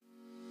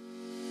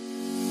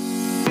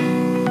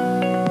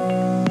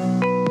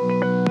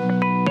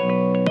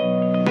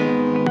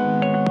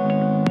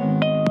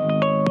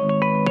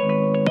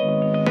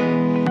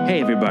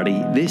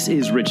everybody. This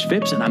is Rich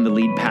Phipps, and I'm the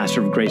lead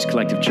pastor of Grace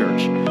Collective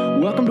Church.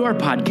 Welcome to our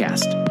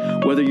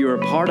podcast. Whether you're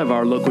a part of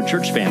our local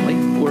church family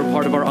or a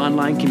part of our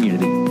online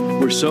community,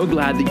 we're so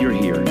glad that you're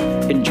here.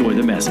 Enjoy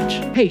the message.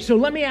 Hey, so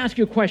let me ask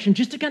you a question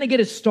just to kind of get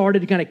us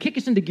started, to kind of kick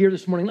us into gear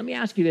this morning. Let me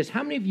ask you this.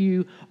 How many of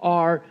you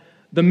are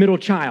the middle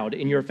child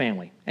in your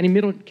family? Any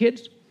middle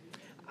kids?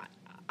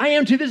 I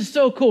am too. This is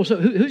so cool. So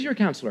who's your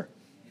counselor?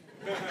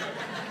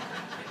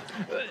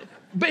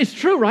 But it's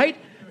true, right?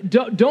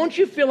 Don't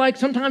you feel like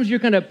sometimes you're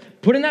kind of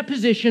put in that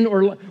position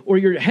or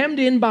you're hemmed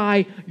in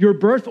by your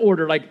birth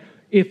order? Like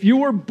if you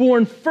were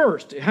born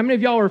first, how many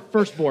of y'all are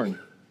firstborn?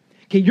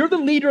 Okay, you're the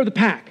leader of the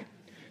pack.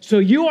 So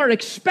you are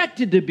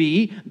expected to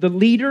be the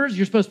leaders.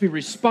 You're supposed to be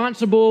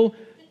responsible.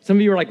 Some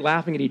of you are like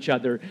laughing at each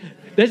other.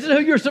 This is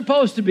who you're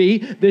supposed to be.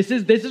 This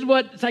is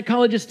what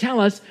psychologists tell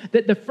us,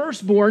 that the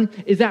firstborn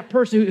is that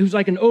person who's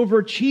like an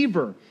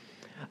overachiever.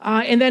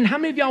 And then how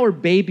many of y'all are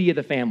baby of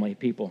the family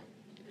people?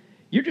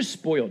 You're just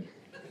spoiled.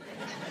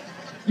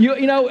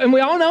 You know, and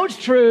we all know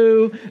it's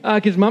true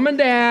because mom and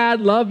dad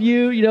love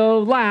you,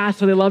 last,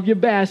 so they love you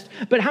best.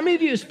 But how many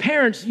of you as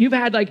parents, you've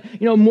had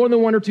more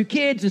than one or two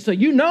kids, and so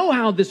you know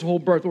how this whole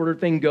birth order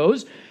thing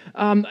goes,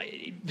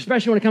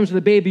 especially when it comes to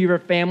the baby of your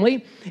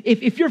family.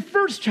 If your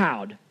first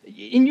child,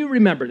 and you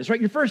remember this, right?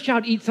 Your first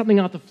child eats something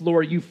off the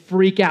floor, you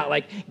freak out,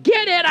 like,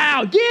 get it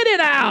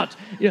out.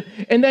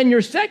 And then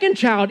your second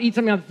child eats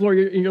something off the floor,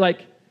 and you're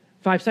like,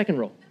 5-second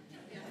rule.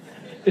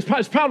 It's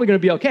probably going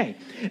to be okay.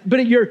 But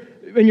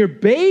when your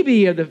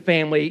baby of the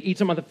family eats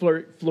something on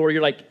the floor,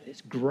 you're like,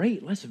 it's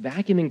great, less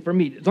vacuuming for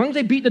me. As long as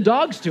they beat the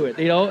dogs to it,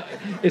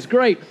 it's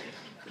great.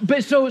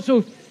 But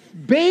so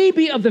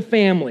baby of the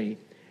family,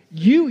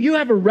 you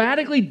have a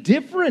radically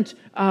different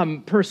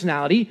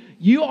personality.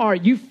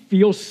 You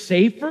feel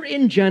safer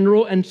in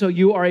general, and so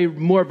you are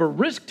more of a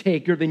risk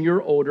taker than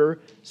your older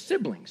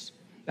siblings.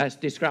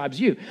 That describes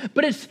you.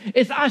 But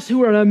it's us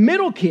who are the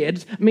middle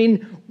kids. I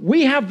mean,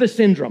 we have the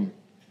syndrome.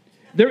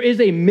 There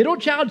is a middle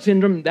child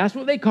syndrome, that's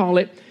what they call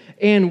it,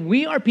 and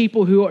we are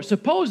people who are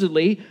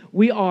supposedly,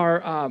 we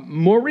are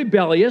more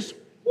rebellious,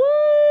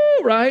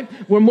 right?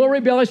 We're more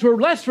rebellious, we're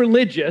less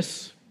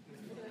religious.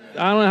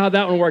 I don't know how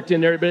that one worked in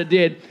there, but it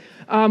did.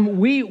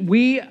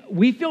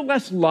 We feel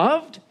less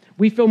loved,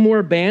 we feel more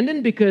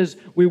abandoned because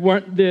we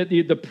weren't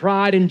the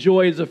pride and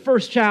joy as the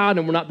first child,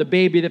 and we're not the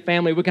baby of the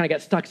family, we kind of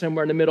got stuck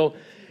somewhere in the middle,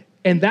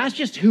 and that's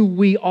just who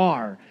we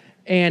are.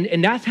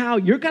 And that's how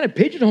you're kind of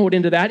pigeonholed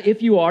into that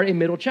if you are a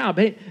middle child.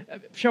 But hey,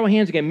 show of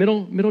hands again,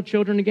 middle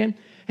children again.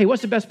 Hey,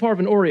 what's the best part of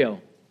an Oreo?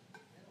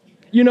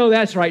 You know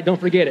that's right, don't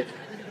forget it.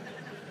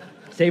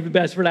 Save the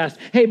best for last.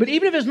 Hey, but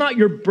even if it's not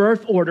your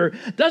birth order,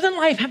 doesn't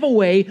life have a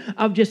way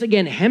of just,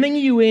 again, hemming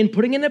you in,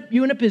 putting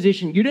you in a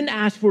position you didn't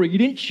ask for, you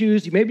didn't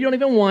choose, maybe you don't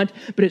even want,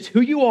 but it's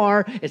who you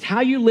are, it's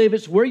how you live,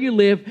 it's where you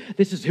live.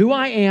 This is who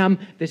I am,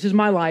 this is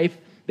my life,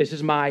 this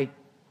is my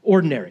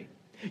ordinary.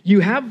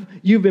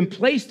 You've been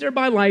placed there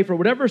by life or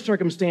whatever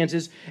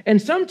circumstances, and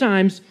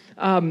sometimes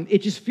it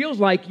just feels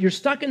like you're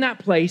stuck in that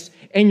place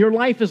and your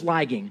life is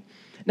lagging.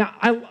 Now,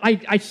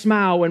 I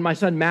smile when my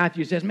son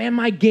Matthew says, man,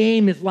 my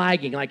game is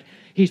lagging. Like,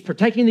 he's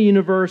protecting the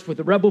universe with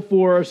the Rebel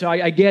Force, so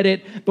I get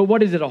it, but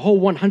what is it, a whole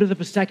 100th of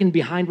a second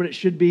behind what it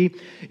should be?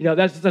 That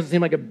doesn't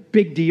seem like a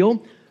big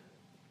deal.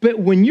 But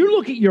when you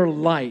look at your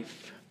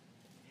life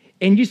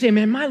and you say,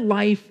 man, my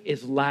life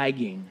is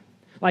lagging.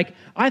 Like,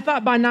 I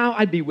thought by now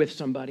I'd be with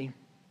somebody.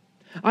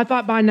 I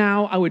thought by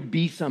now I would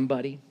be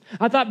somebody.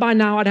 I thought by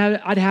now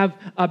I'd have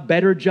a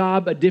better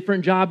job, a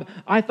different job.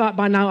 I thought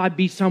by now I'd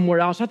be somewhere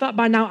else. I thought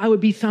by now I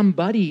would be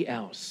somebody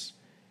else.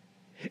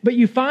 But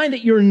you find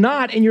that you're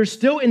not, and you're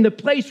still in the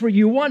place where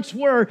you once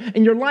were,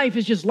 and your life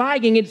is just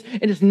lagging, and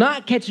it's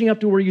not catching up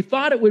to where you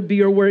thought it would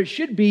be or where it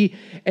should be,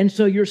 and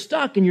so you're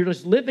stuck, and you're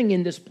just living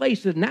in this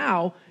place that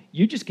now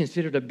you just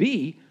consider to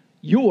be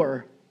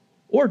your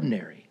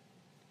ordinary.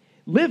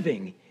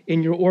 Living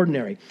in your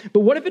ordinary. But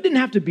what if it didn't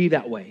have to be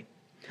that way?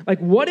 Like,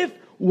 what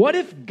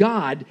if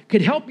God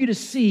could help you to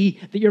see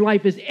that your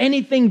life is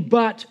anything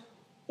but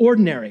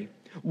ordinary?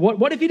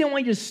 What if he didn't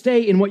want you to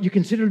stay in what you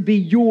consider to be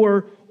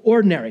your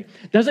ordinary?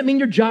 Doesn't mean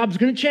your job's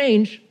going to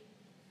change.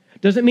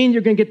 Doesn't mean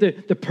you're going to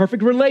get the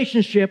perfect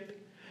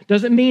relationship.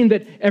 Doesn't mean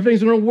that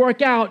everything's going to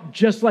work out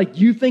just like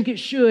you think it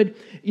should.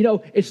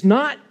 It's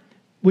not,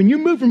 when you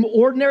move from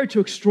ordinary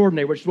to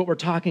extraordinary, which is what we're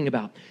talking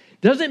about,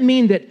 doesn't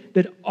mean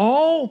that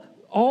all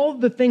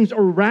the things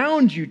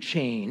around you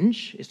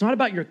change. It's not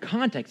about your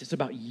context, it's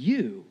about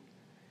you.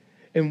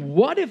 And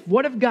what if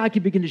God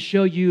could begin to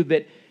show you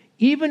that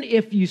even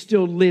if you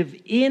still live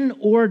in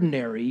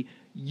ordinary,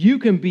 you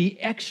can be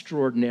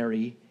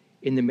extraordinary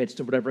in the midst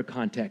of whatever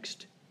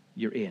context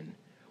you're in?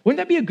 Wouldn't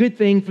that be a good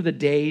thing for the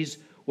days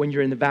when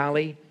you're in the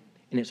valley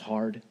and it's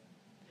hard?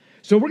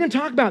 So we're going to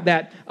talk about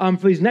that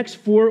for these next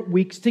 4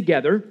 weeks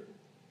together.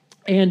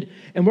 And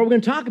what we're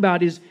going to talk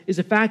about is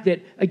the fact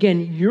that,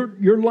 again,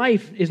 your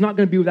life is not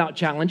going to be without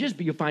challenges,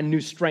 but you'll find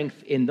new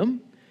strength in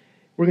them.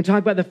 We're going to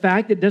talk about the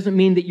fact that it doesn't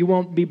mean that you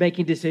won't be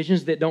making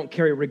decisions that don't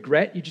carry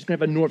regret. You're just going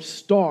to have a North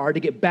Star to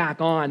get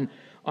back on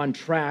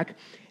track.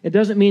 It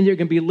doesn't mean that you're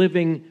going to be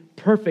living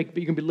perfect,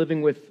 but you can be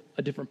living with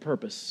a different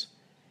purpose.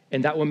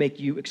 And that will make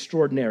you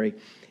extraordinary.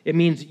 It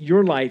means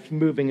your life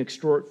moving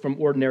from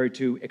ordinary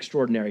to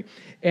extraordinary.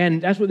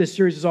 And that's what this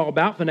series is all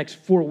about. For the next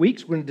 4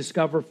 weeks, we're going to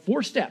discover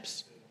 4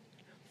 steps.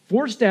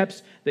 4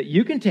 steps that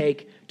you can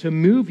take to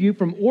move you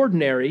from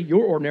ordinary,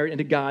 your ordinary,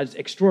 into God's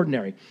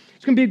extraordinary.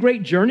 It's going to be a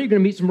great journey. You're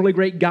going to meet some really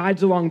great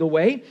guides along the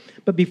way.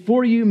 But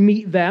before you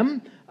meet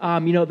them,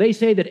 they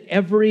say that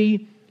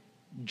every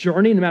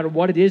journey, no matter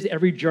what it is,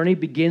 every journey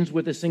begins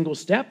with a single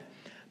step.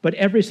 But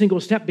every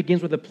single step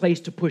begins with a place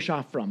to push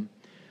off from.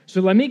 So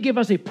let me give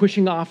us a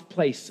pushing off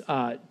place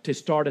to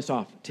start us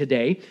off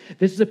today.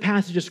 This is a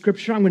passage of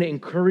Scripture I'm going to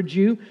encourage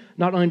you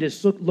not only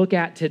to look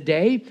at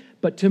today,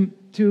 but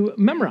to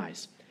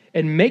memorize.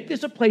 And make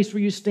this a place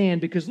where you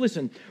stand, because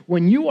listen,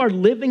 when you are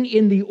living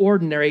in the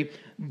ordinary,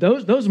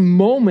 those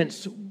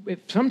moments,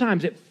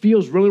 sometimes it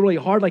feels really, really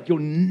hard, like you'll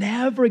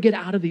never get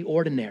out of the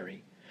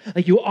ordinary.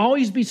 Like you'll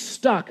always be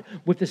stuck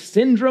with the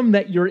syndrome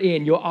that you're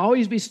in. You'll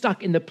always be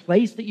stuck in the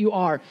place that you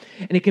are.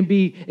 And it can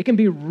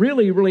be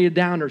really, really a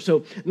downer.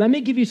 So let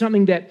me give you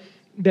something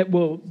that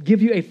will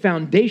give you a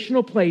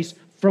foundational place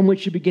from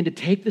which you begin to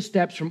take the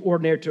steps from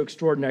ordinary to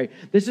extraordinary.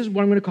 This is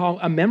what I'm going to call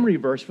a memory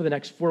verse for the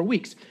next 4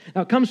 weeks.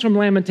 Now, it comes from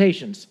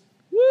Lamentations.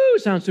 Woo,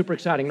 sounds super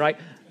exciting, right?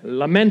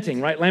 Lamenting,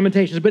 right?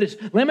 Lamentations. But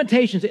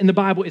Lamentations in the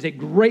Bible is a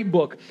great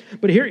book.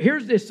 But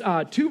here's this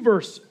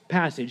 2-verse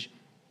passage.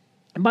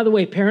 And by the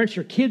way, parents,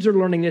 your kids are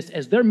learning this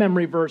as their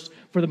memory verse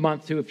for the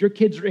month too. If your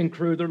kids are in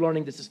Cru, they're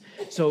learning this.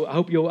 So I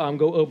hope you'll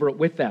go over it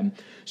with them.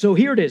 So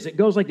here it is. It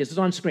goes like this. It's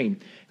on screen.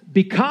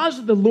 Because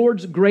of the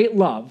Lord's great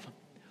love,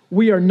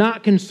 we are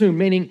not consumed.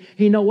 Meaning,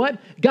 you know what?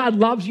 God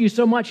loves you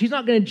so much, He's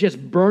not going to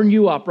just burn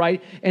you up,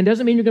 right? And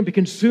doesn't mean you're going to be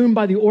consumed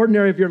by the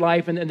ordinary of your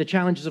life and the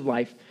challenges of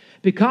life.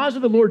 Because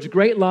of the Lord's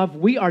great love,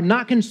 we are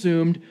not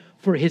consumed,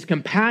 for His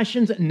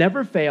compassions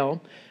never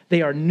fail.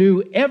 They are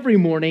new every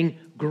morning.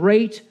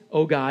 Great,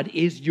 O God,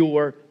 is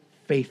your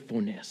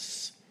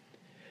faithfulness.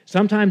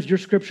 Sometimes your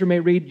scripture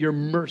may read, your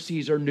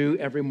mercies are new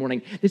every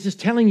morning. This is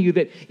telling you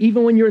that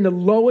even when you're in the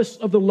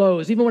lowest of the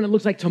lows, even when it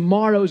looks like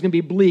tomorrow is going to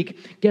be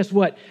bleak, guess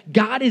what?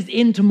 God is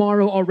in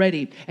tomorrow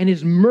already. And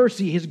His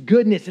mercy, His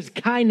goodness, His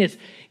kindness,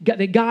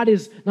 that God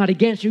is not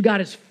against you,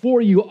 God is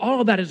for you. All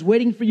of that is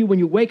waiting for you when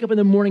you wake up in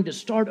the morning to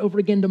start over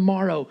again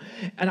tomorrow.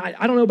 And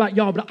I don't know about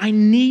y'all, but I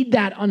need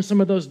that on some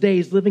of those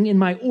days, living in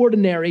my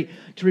ordinary,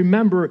 to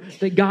remember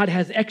that God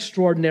has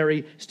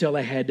extraordinary still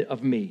ahead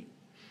of me.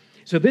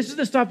 So this is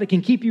the stuff that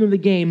can keep you in the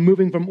game,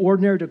 moving from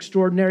ordinary to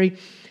extraordinary.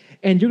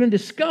 And you're going to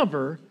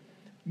discover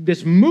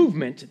this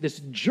movement, this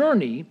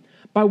journey,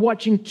 by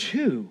watching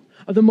 2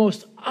 of the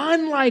most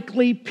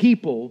unlikely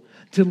people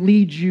to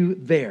lead you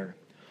there.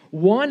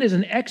 One is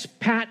an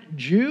expat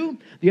Jew.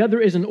 The other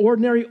is an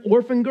ordinary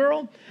orphan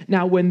girl.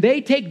 Now, when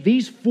they take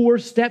these 4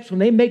 steps, when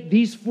they make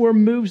these 4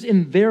 moves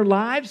in their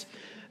lives,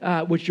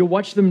 which you'll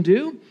watch them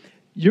do,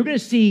 you're going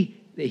to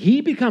see that he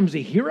becomes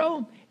a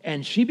hero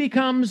and she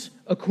becomes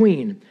a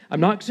queen. I'm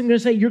not going to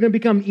say you're going to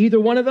become either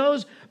one of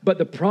those, but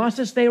the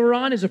process they were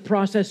on is a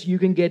process you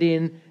can get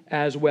in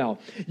as well.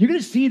 You're going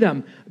to see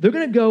them. They're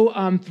going to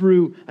go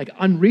through like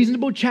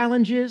unreasonable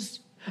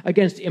challenges,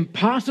 against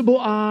impossible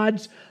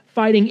odds,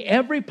 fighting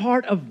every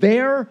part of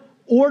their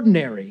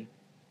ordinary,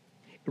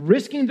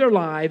 risking their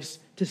lives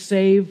to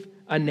save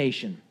a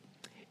nation.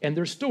 And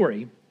their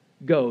story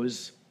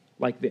goes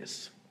like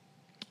this.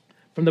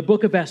 From the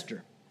book of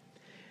Esther.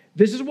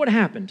 This is what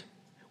happened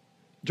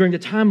during the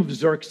time of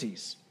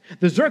Xerxes.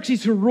 The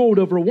Xerxes who ruled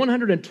over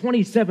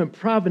 127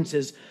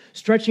 provinces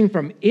stretching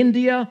from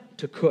India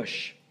to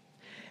Kush.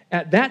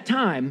 At that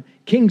time,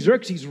 King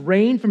Xerxes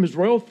reigned from his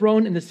royal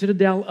throne in the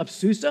citadel of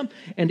Susa,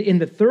 and in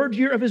the 3rd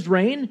year of his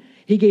reign,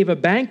 he gave a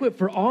banquet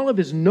for all of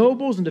his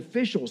nobles and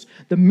officials,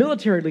 the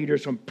military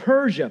leaders from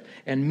Persia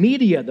and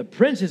Media, the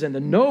princes and the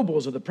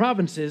nobles of the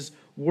provinces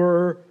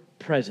were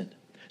present.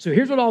 So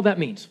here's what all that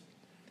means.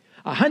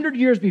 100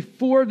 years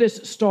before this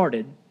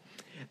started,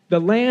 the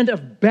land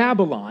of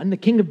Babylon, the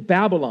king of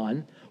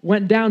Babylon,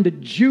 went down to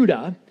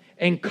Judah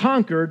and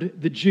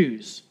conquered the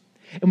Jews.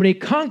 And when he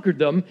conquered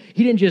them,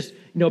 he didn't just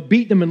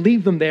beat them and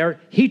leave them there.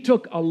 He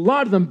took a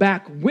lot of them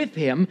back with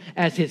him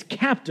as his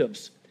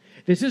captives.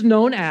 This is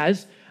known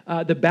as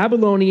the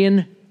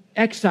Babylonian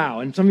exile.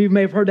 And some of you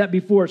may have heard that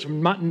before. It's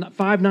from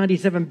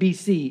 597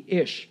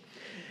 BC-ish.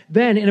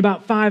 Then in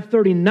about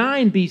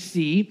 539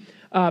 BC,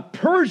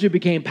 Persia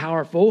became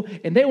powerful,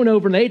 and they went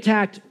over and they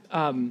attacked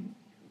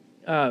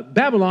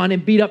Babylon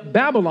and beat up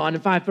Babylon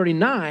in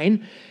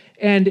 539.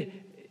 And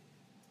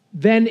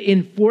then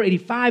in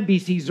 485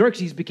 BC,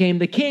 Xerxes became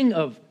the king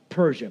of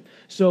Persia.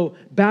 So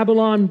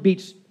Babylon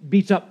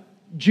beats up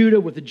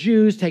Judah with the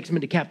Jews, takes them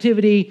into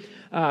captivity.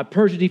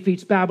 Persia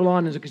defeats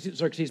Babylon, and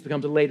Xerxes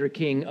becomes a later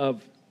king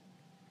of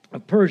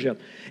Persia.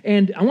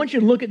 And I want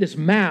you to look at this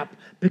map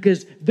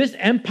because this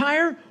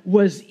empire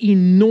was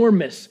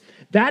enormous.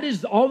 That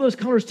is, all those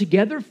colors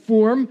together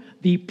form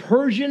the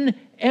Persian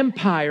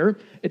Empire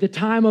at the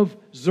time of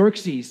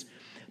Xerxes.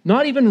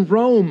 Not even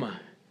Rome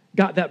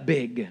got that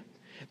big.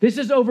 This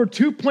is over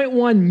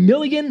 2.1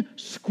 million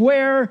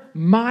square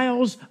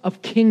miles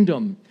of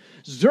kingdom.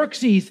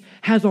 Xerxes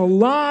has a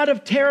lot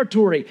of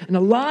territory and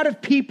a lot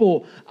of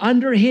people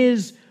under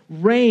his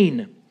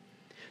reign.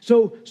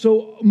 So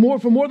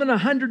for more than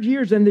 100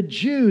 years, and the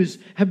Jews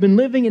have been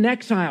living in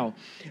exile.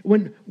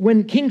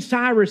 When King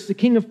Cyrus, the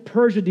king of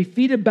Persia,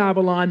 defeated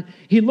Babylon,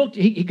 he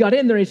got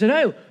in there and he said,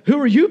 "Oh, who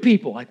are you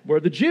people?" Like, "We're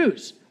the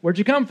Jews." "Where'd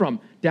you come from?"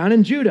 "Down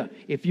in Judah."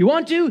 "If you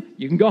want to,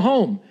 you can go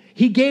home."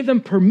 He gave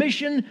them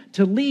permission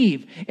to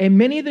leave. And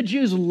many of the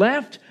Jews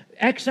left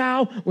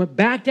exile, went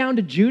back down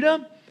to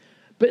Judah,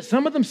 but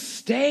some of them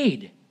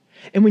stayed.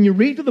 And when you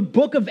read through the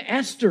book of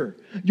Esther,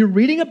 you're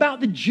reading about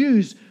the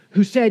Jews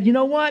who said, "You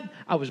know what?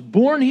 I was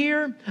born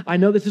here. I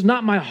know this is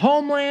not my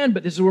homeland,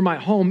 but this is where my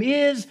home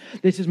is.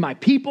 This is my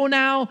people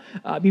now.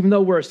 Even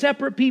though we're a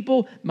separate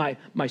people, my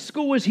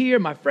school is here.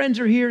 My friends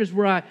are here. This is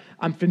where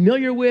I'm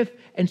familiar with."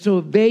 And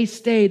so they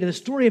stayed. And the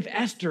story of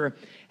Esther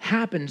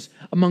happens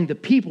among the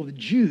people, the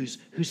Jews,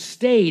 who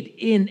stayed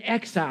in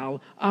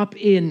exile up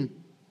in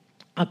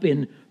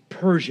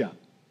Persia.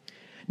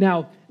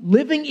 Now,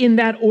 living in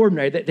that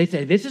ordinary, they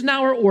say, this is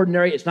now our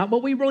ordinary. It's not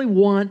what we really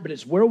want, but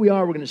it's where we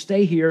are. We're going to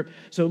stay here.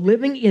 So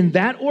living in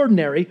that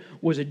ordinary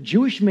was a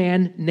Jewish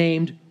man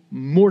named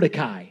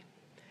Mordecai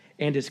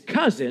and his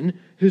cousin,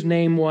 whose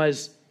name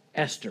was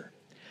Esther.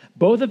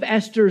 Both of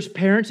Esther's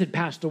parents had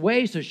passed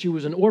away, so she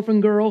was an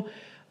orphan girl.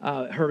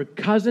 Her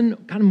cousin,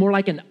 kind of more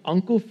like an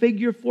uncle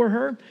figure for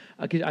her,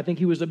 because I think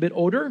he was a bit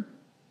older.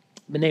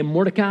 The name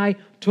Mordecai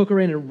took her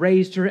in and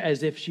raised her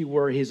as if she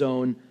were his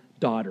own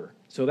daughter.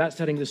 So that's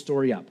setting the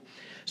story up.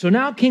 So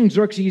now King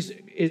Xerxes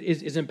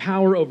is in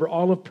power over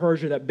all of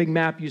Persia, that big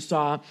map you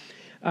saw.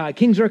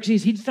 King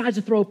Xerxes, he decides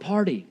to throw a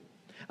party.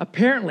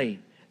 Apparently,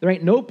 there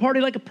ain't no party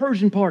like a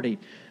Persian party,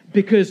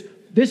 because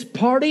this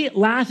party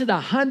lasted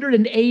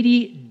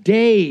 180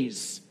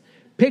 days.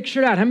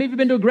 Picture that. How many of you have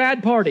been to a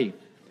grad party?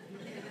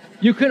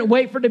 You couldn't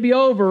wait for it to be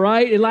over,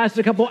 right? It lasted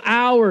a couple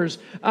hours.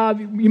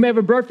 You may have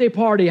a birthday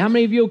party. How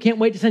many of you can't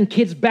wait to send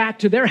kids back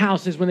to their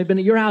houses when they've been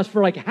at your house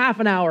for like half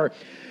an hour?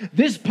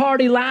 This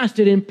party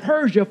lasted in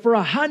Persia for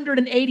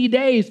 180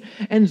 days.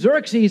 And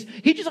Xerxes,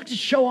 he just likes to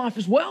show off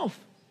his wealth.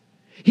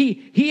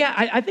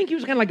 I think he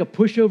was kind of like a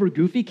pushover,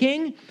 goofy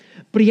king,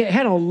 but he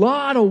had a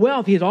lot of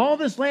wealth. He has all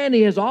this land.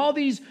 He has all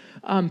these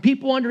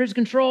people under his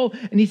control.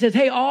 And he says,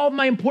 "Hey, all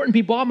my important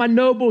people, all my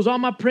nobles, all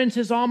my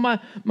princes, all my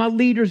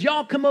leaders,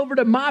 y'all come over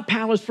to my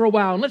palace for a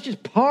while and let's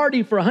just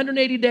party for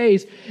 180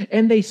 days.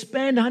 And they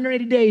spend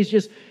 180 days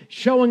just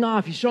showing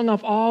off. He's showing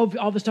off all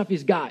the stuff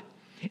he's got.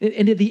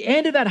 And at the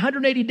end of that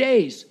 180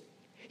 days,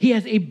 he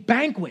has a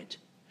banquet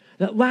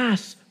that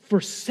lasts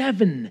for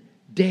 7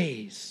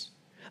 days.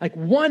 Like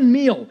one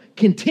meal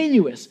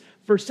continuous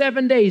for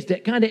 7 days to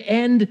kind of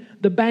end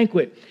the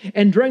banquet.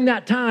 And during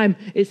that time,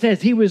 it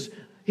says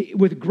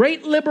with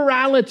great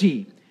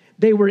liberality,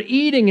 they were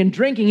eating and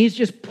drinking. He's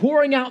just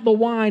pouring out the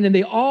wine, and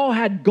they all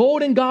had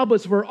golden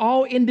goblets, were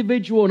all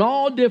individual and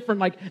all different.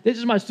 Like, this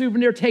is my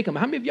souvenir, take them.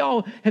 How many of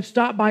y'all have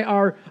stopped by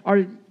our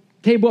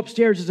table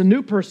upstairs as a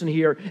new person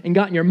here and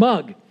gotten your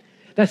mug?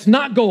 That's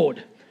not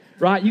gold,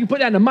 right? You can put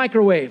that in a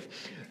microwave.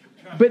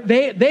 But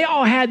they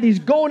all had these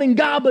golden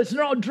goblets, and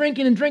they're all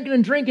drinking and drinking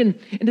and drinking.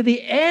 And at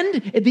the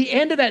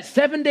end of that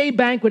 7-day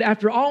banquet,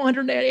 after all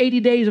 180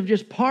 days of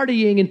just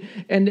partying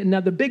and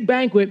now the big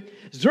banquet,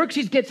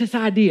 Xerxes gets this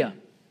idea.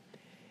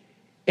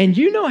 And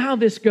you know how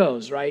this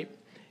goes, right?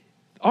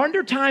 Aren't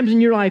there times in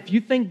your life you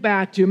think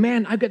back to,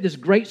 man, I've got this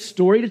great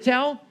story to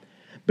tell,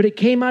 but it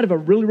came out of a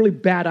really, really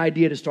bad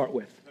idea to start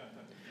with?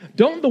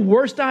 Don't the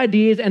worst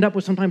ideas end up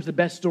with sometimes the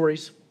best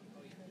stories?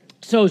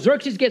 So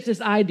Xerxes gets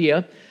this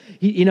idea.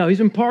 He's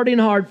been partying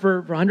hard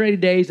for 180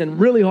 days and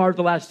really hard for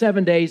the last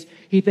 7 days.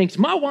 He thinks,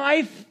 my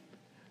wife,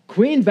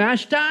 Queen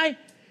Vashti,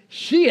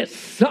 she is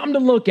something to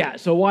look at.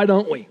 So why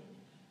don't we?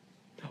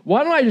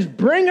 Why don't I just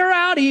bring her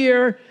out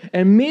here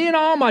and me and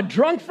all my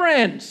drunk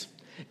friends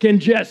can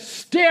just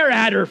stare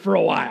at her for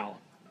a while?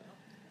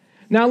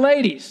 Now,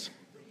 ladies,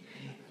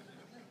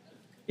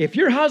 if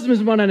your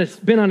husband's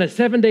been on a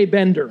 7-day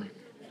bender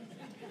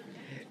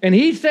and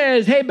he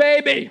says, hey,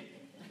 baby,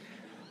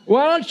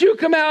 why don't you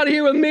come out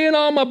here with me and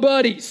all my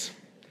buddies,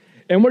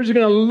 and we're just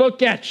going to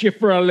look at you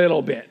for a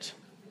little bit?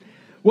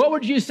 What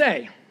would you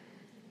say?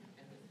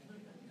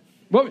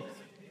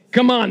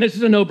 Come on, this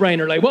is a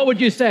no-brainer. Like, what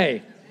would you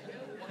say?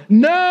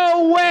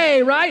 No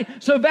way, right?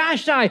 So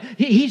Vashti,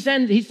 he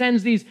sends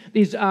these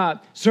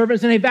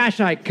servants and, hey,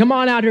 Vashti, come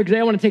on out here because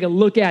I want to take a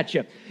look at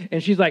you.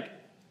 And she's like,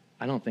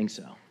 I don't think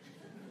so.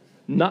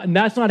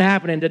 That's not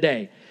happening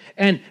today.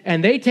 And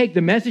they take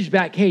the message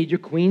back, hey, your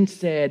queen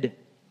said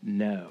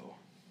no.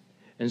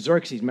 And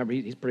Xerxes, remember,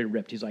 he's pretty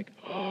ripped. He's like,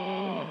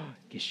 oh,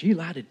 is she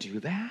allowed to do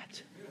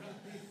that?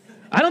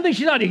 I don't think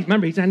she's allowed.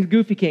 Remember, he's a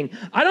goofy king.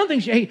 I don't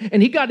think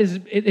and he got his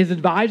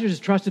advisors, his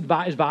trusted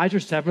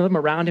advisors, 7 of them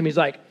around him. He's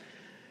like,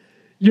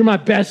 you're my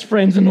best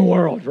friends in the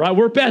world, right?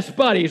 We're best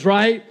buddies,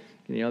 right?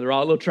 They're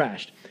all a little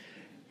trashed.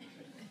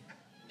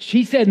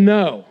 She said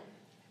no.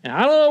 And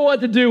I don't know what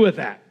to do with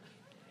that.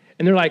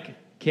 And they're like,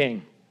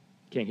 King,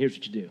 here's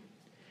what you do.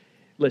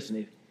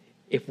 Listen,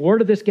 if word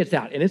of this gets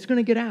out, and it's going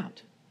to get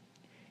out,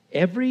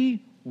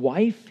 every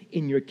wife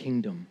in your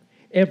kingdom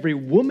every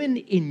woman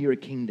in your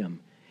kingdom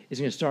is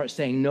going to start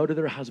saying no to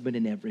their husband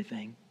in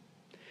everything.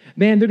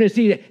 Man, they're going to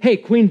see that, hey,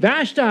 Queen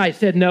Vashti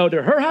said no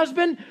to her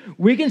husband.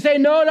 We can say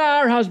no to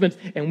our husbands.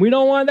 And we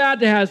don't want that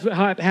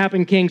to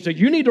happen, king. So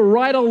you need to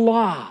write a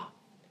law,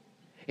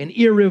 an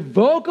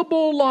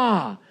irrevocable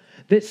law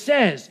that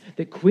says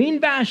that Queen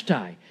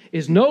Vashti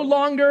is no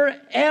longer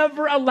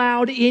ever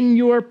allowed in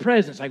your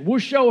presence. Like, we'll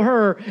show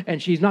her,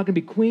 and she's not going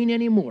to be queen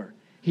anymore.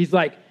 He's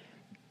like,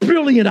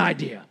 brilliant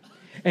idea.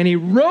 And he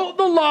wrote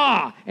the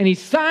law, and he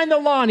signed the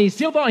law, and he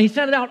sealed the law, and he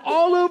sent it out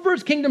all over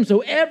his kingdom. So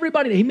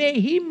everybody,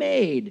 he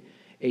made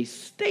a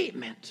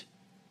statement,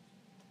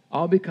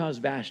 all because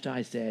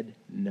Vashti said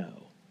no.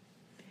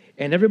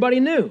 And everybody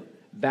knew,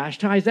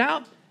 Vashti's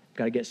out,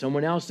 got to get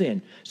someone else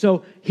in.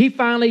 So he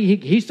finally,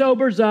 he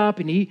sobers up,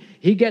 and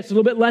he gets a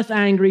little bit less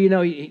angry,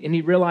 and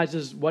he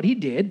realizes what he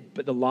did,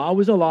 but the law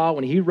was a law.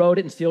 When he wrote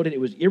it and sealed it,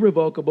 it was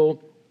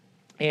irrevocable.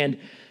 And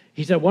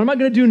he said, what am I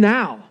going to do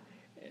now?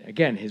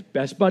 Again, his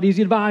best buddies,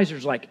 the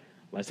advisors, like,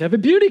 let's have a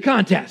beauty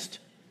contest.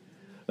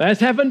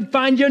 Let's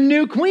find your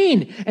new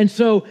queen. And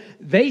so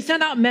they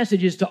sent out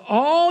messages to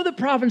all the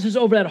provinces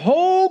over that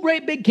whole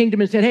great big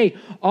kingdom and said, hey,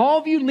 all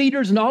of you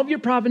leaders in all of your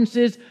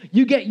provinces,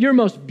 you get your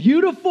most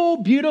beautiful,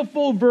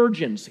 beautiful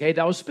virgins. Okay,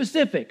 that was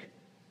specific.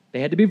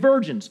 They had to be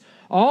virgins.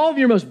 All of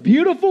your most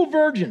beautiful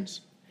virgins.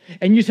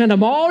 And you send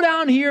them all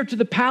down here to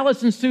the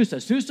palace in Susa.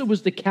 Susa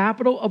was the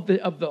capital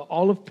of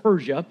all of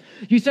Persia.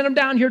 You send them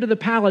down here to the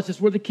palace.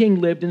 It's where the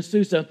king lived in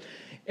Susa.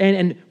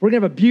 And we're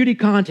going to have a beauty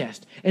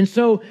contest. And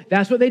so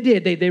that's what they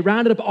did. They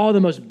rounded up all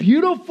the most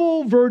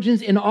beautiful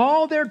virgins in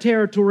all their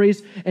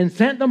territories and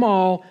sent them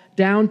all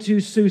down to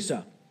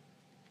Susa.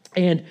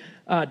 And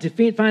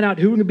to find out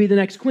who would be the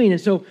next queen. And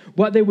so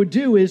what they would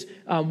do is,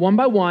 one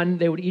by one,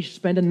 they would each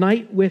spend a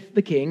night with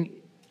the king.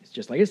 It's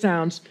just like it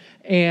sounds.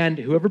 And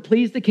whoever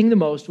pleased the king the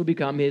most would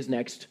become his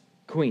next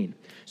queen.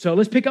 So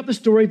let's pick up the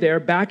story there,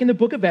 back in the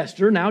book of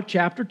Esther, now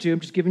chapter 2. I'm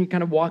just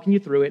walking you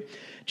through it.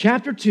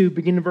 Chapter 2,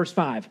 beginning in verse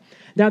 5.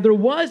 Now there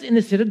was in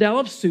the citadel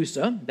of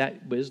Susa,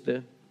 that was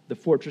the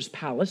fortress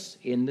palace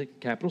in the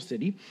capital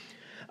city,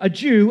 a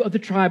Jew of the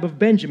tribe of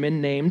Benjamin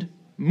named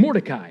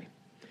Mordecai.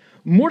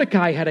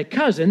 Mordecai had a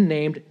cousin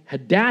named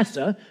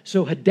Hadassah.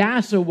 So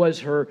Hadassah was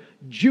her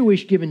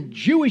given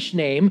Jewish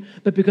name,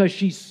 but because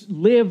she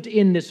lived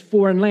in this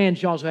foreign land,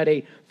 she also had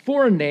a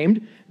foreign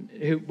name,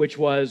 which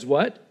was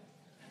what?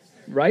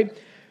 Right?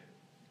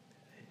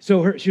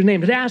 So she was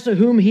named Hadassah,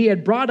 whom he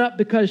had brought up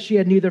because she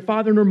had neither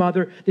father nor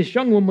mother. This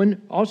young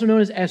woman, also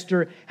known as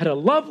Esther, had a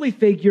lovely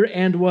figure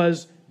and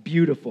was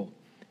beautiful.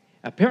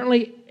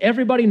 Apparently,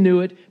 everybody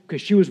knew it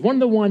because she was one of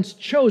the ones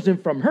chosen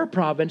from her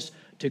province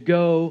to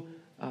go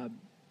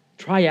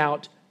try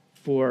out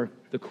for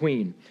the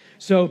queen.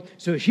 So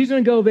she's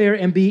going to go there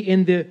and be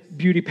in the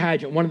beauty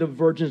pageant, one of the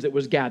virgins that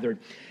was gathered.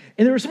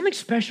 And there was something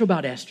special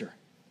about Esther.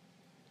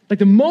 Like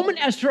the moment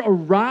Esther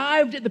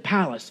arrived at the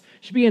palace,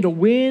 she began to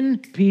win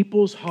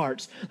people's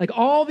hearts. Like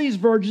all these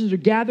virgins are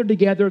gathered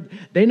together.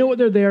 They know what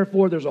they're there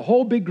for. There's a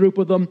whole big group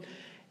of them.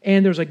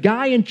 And there's a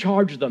guy in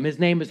charge of them. His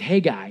name is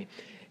Haggai.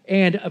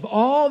 And of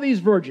all these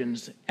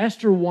virgins,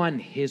 Esther won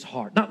his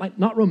heart.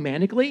 Not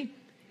romantically.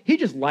 He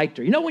just liked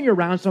her. You know when you're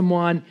around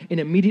someone and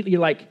immediately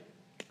you're like,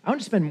 I want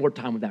to spend more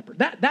time with that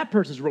person. That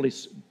person's really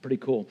pretty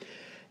cool.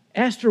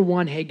 Esther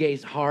won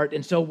Haggai's heart,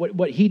 and so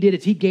what he did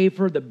is he gave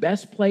her the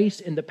best place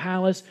in the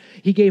palace.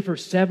 He gave her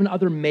 7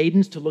 other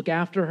maidens to look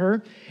after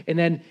her, and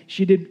then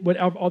she did what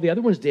all the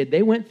other ones did.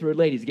 They went through,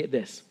 ladies, get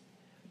this,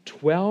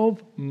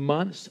 12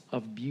 months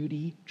of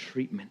beauty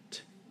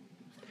treatment.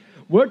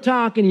 We're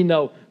talking,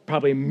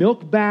 probably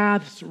milk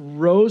baths,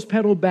 rose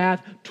petal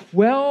bath,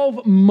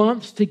 12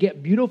 months to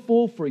get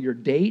beautiful for your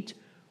date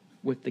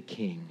with the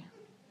king.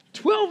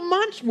 12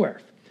 months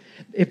worth.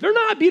 If they're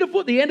not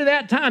beautiful at the end of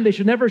that time, they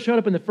should never have showed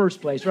up in the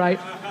first place, right?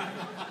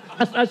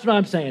 That's what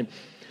I'm saying.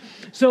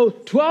 So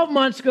 12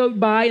 months go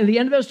by, and at the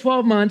end of those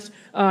 12 months,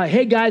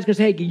 hey, guys, going to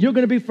say, hey, you're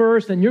going to be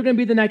first, and you're going to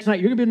be the next night,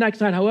 you're going to be the next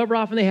night, however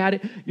often they had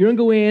it. You're going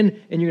to go in,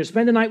 and you're going to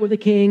spend the night with the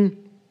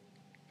king.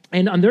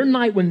 And on their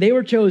night, when they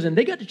were chosen,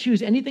 they got to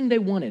choose anything they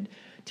wanted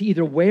to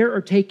either wear or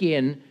take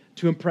in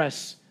to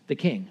impress the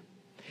king.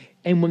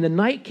 And when the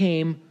night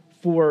came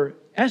for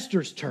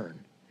Esther's turn,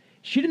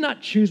 she did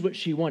not choose what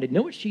she wanted.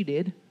 Know what she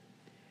did?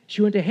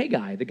 She went to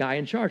Haggai, the guy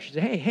in charge. She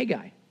said, hey,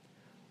 Haggai,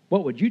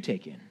 what would you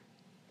take in?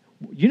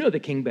 You know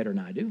the king better than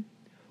I do.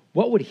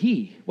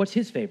 What's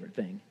his favorite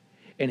thing?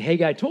 And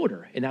Haggai told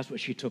her, and that's what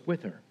she took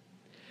with her.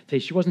 So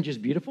she wasn't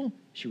just beautiful,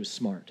 she was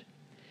smart.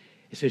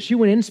 So she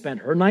went in and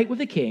spent her night with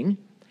the king,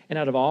 and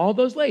out of all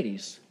those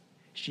ladies,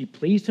 she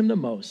pleased him the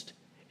most,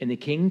 and the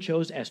king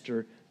chose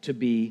Esther to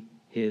be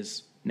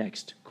his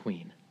next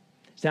queen.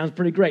 Sounds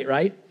pretty great,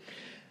 right?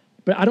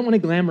 But I don't want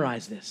to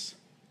glamorize this.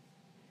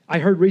 I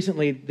heard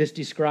recently this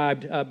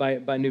described by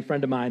a new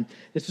friend of mine.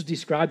 This was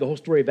described, the whole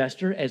story of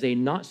Esther, as a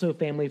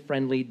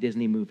not-so-family-friendly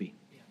Disney movie.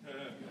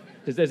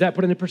 Does that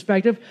put it into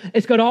perspective?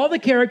 It's got all the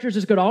characters.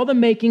 It's got all the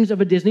makings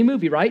of a Disney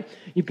movie, right?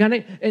 You've kind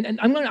of, and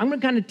I'm going to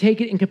kind of take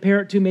it and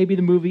compare it to maybe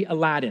the movie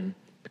Aladdin.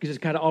 because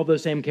it's kind of all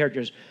those same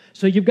characters.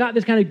 So you've got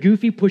this kind of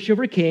goofy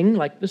pushover king,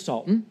 like the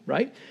Sultan,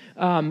 right?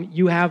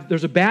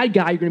 There's a bad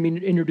guy. You're going to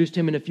be introduced to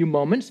him in a few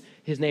moments.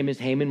 His name is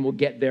Haman. We'll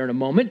get there in a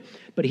moment.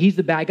 But he's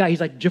the bad guy. He's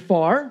like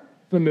Jafar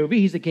from the movie.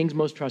 He's the king's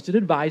most trusted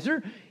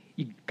advisor.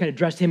 You kind of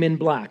dress him in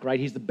black, right?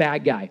 He's the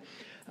bad guy.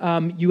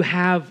 You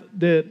have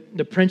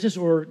the princess,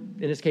 or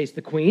in this case,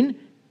 the queen,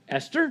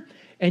 Esther.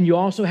 And you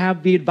also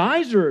have the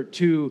advisor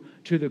to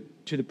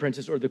the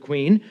princess or the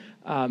queen.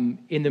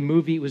 In the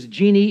movie, it was a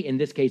genie. In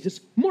this case, it's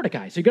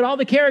Mordecai. So you got all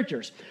the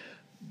characters.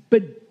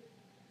 But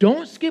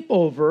don't skip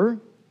over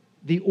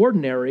the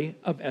ordinary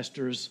of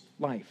Esther's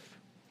life.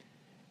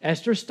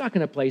 Esther's stuck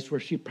in a place where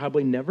she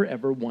probably never,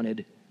 ever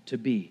wanted to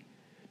be.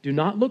 Do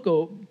not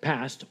look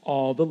past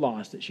all the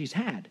loss that she's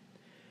had.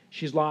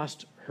 She's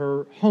lost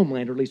her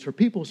homeland, or at least her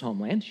people's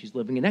homeland. She's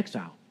living in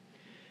exile.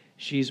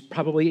 She's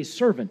probably a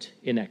servant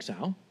in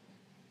exile.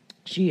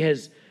 She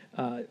has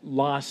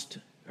lost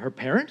her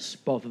parents.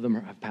 Both of them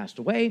have passed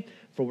away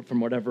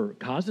from whatever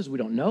causes. We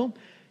don't know.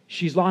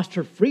 She's lost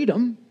her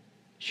freedom.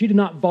 She did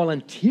not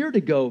volunteer to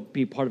go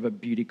be part of a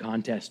beauty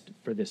contest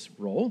for this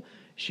role.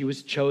 She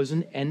was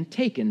chosen and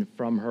taken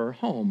from her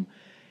home.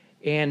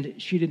 And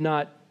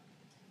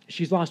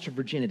she's lost her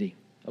virginity,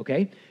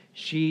 okay?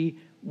 She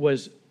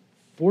was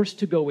forced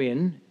to go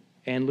in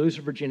and lose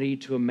her virginity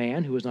to a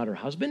man who was not her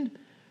husband,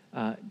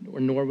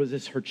 nor was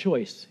this her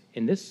choice.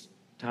 In this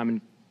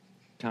time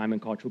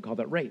and culture, we call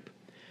that rape.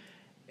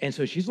 And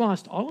so she's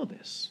lost all of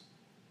this,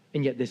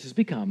 and yet this has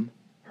become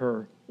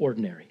her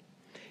ordinary.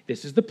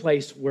 This is the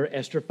place where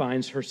Esther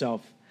finds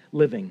herself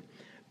living.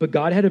 But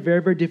God had a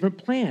very, very different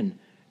plan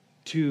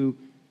to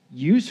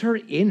use her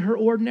in her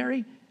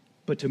ordinary,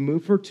 but to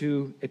move her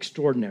to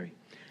extraordinary.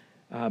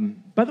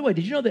 By the way,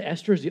 did you know that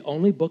Esther is the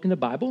only book in the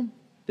Bible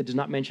that does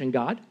not mention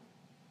God?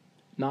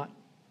 Not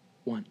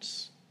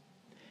once.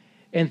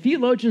 And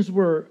theologians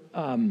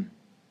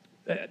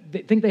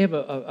they think they have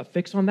a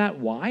fix on that.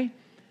 Why?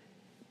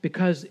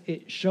 Because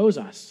it shows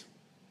us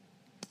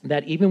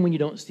that even when you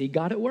don't see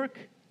God at work,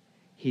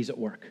 he's at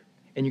work.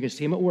 And you can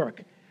see him at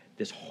work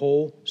this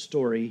whole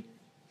story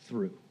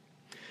through.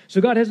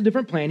 So God has a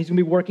different plan. He's going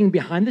to be working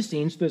behind the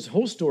scenes through this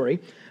whole story,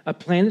 a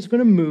plan that's going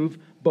to move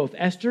both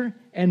Esther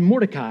and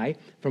Mordecai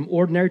from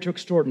ordinary to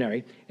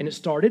extraordinary. And it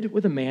started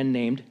with a man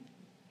named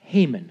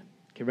Haman.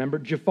 Okay, remember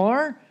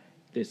Jafar?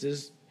 This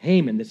is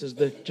Haman. This is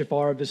the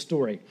Jafar of the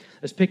story.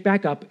 Let's pick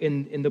back up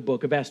in the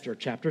book of Esther,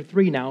 chapter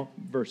 3 now,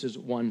 verses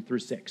 1 through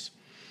 6.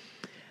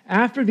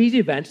 After these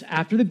events,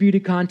 after the beauty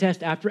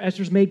contest, after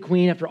Esther's made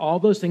queen, after all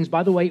those things,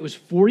 by the way, it was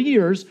 4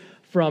 years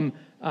from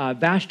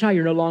Vashti,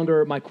 you're no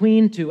longer my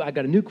queen, to I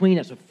got a new queen.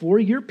 That's a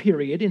 4-year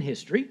period in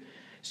history.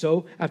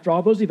 So after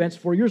all those events,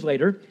 4 years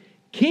later,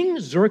 King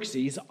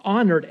Xerxes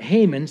honored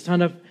Haman,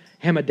 son of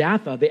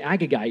Hammedatha, the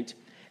Agagite,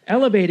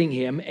 elevating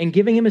him and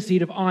giving him a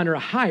seat of honor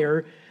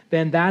higher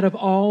than that of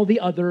all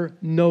the other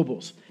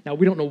nobles. Now,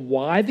 we don't know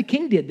why the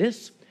king did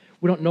this.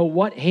 We don't know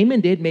what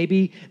Haman did.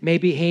 Maybe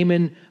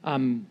Haman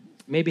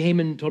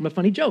told him a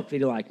funny joke that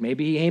he liked.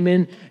 Maybe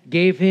Haman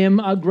gave him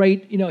a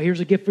great, here's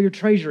a gift for your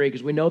treasury,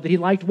 because we know that he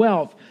liked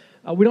wealth.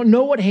 We don't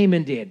know what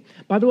Haman did.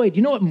 By the way, do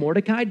you know what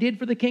Mordecai did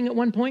for the king at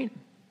one point?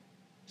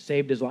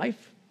 Saved his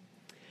life.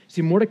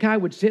 See, Mordecai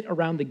would sit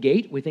around the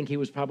gate. We think he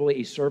was probably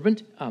a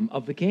servant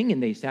of the king,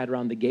 and they sat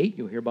around the gate.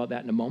 You'll hear about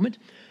that in a moment.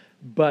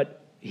 But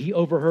he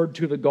overheard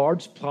two of the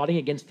guards plotting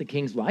against the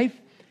king's life,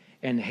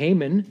 and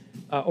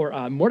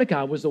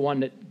Mordecai was the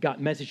one that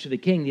got message to the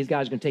king, these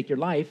guys are going to take your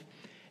life,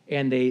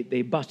 and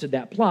they busted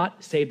that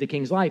plot, saved the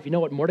king's life. You know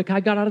what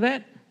Mordecai got out of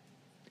that?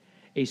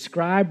 A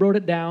scribe wrote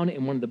it down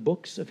in one of the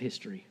books of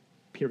history,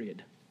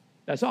 period.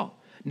 That's all.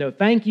 No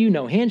thank you,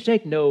 no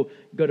handshake, no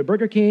go to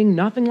Burger King,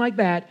 nothing like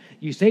that.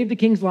 You saved the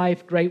king's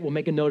life, great, we'll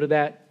make a note of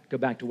that, go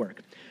back to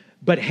work.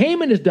 But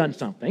Haman has done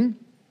something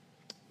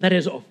that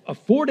has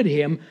afforded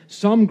him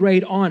some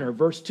great honor.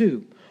 Verse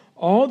 2,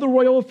 all the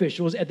royal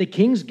officials at the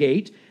king's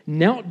gate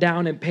knelt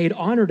down and paid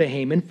honor to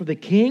Haman, for the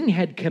king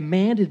had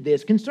commanded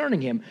this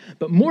concerning him.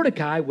 But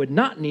Mordecai would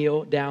not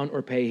kneel down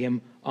or pay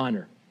him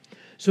honor.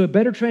 So a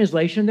better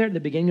translation there at the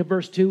beginning of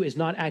verse 2 is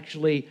not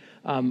actually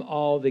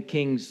all the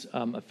king's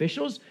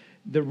officials.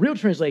 The real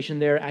translation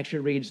there actually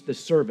reads the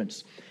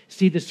servants.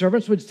 See, the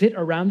servants would sit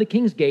around the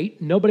king's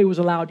gate. Nobody was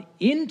allowed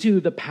into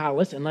the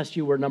palace unless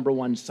you were, number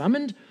one,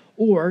 summoned,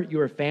 or you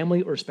were a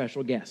family or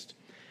special guest.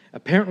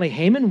 Apparently,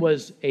 Haman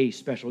was a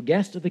special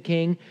guest of the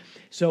king.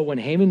 So when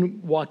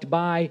Haman walked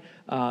by,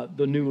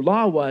 the new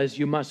law was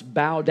you must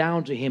bow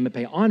down to him and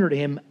pay honor to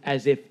him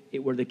as if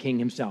it were the king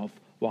himself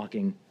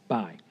walking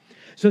by.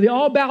 So they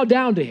all bowed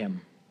down to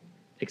him,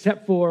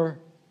 except for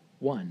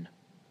one,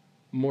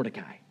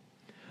 Mordecai.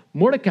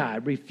 Mordecai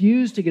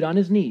refused to get on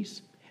his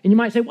knees. And you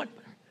might say,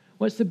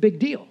 what's the big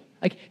deal?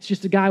 Like, it's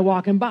just a guy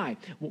walking by.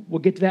 We'll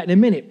get to that in a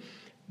minute.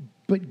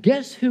 But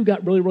guess who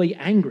got really, really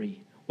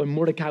angry when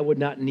Mordecai would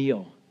not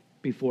kneel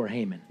before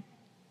Haman?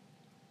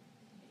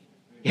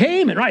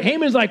 Haman, right?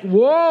 Haman's like,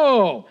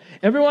 whoa.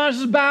 Everyone else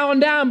is bowing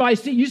down, but I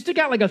see you stick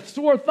out like a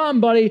sore thumb,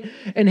 buddy.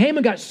 And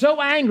Haman got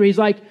so angry, he's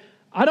like,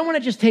 I don't want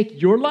to just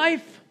take your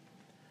life.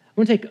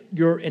 I'm going to take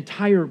your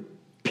entire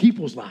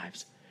people's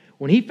lives.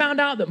 When he found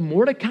out that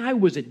Mordecai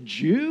was a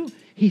Jew,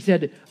 he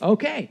said,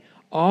 okay,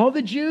 all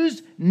the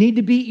Jews need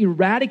to be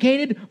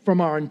eradicated from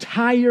our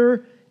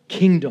entire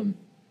kingdom.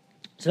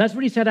 So that's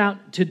what he set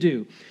out to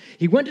do.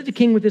 He went to the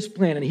king with this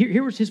plan, and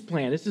here was his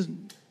plan. This is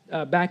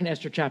back in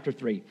Esther chapter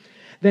 3.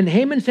 Then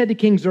Haman said to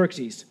King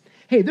Xerxes,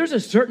 hey, there's a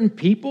certain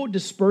people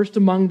dispersed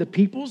among the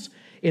peoples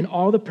in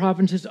all the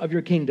provinces of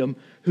your kingdom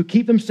who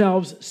keep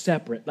themselves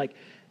separate. Like,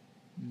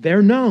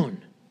 they're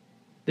known.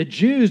 The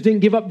Jews didn't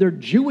give up their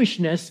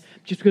Jewishness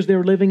just because they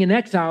were living in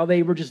exile.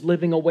 They were just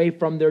living away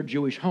from their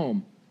Jewish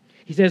home.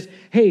 He says,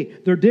 hey,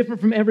 they're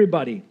different from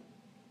everybody.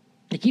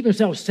 They keep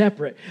themselves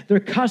separate. Their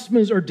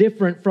customs are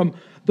different from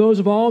those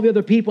of all the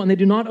other people, and they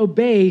do not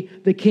obey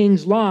the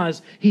king's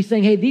laws. He's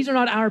saying, hey, these are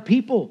not our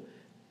people.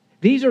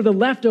 These are the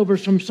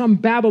leftovers from some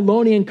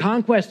Babylonian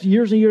conquest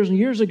years and years and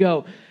years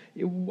ago.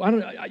 I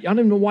don't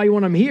even know why you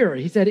want them here.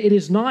 He said, it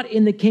is not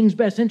in the king's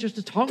best interest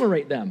to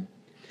tolerate them.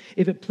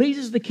 If it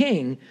pleases the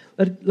king,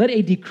 let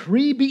a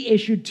decree be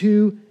issued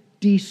to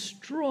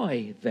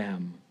destroy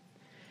them.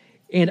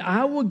 And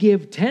I will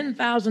give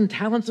 10,000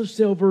 talents of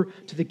silver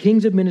to the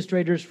king's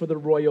administrators for the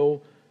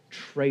royal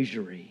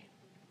treasury.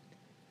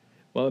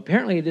 Well,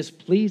 apparently this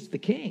pleased the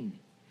king.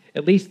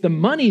 At least the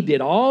money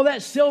did. All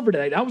that silver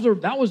did.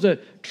 That was a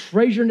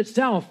treasure in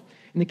itself.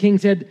 And the king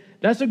said,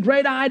 that's a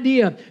great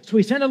idea. So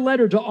he sent a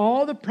letter to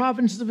all the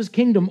provinces of his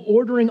kingdom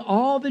ordering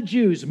all the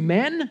Jews,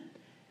 men,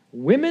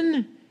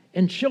 women,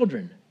 and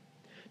children,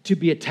 to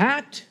be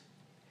attacked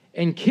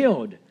and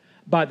killed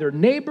by their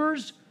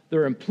neighbors,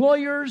 their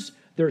employers,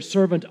 their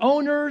servant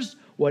owners,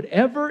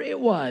 whatever it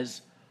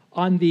was,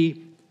 on the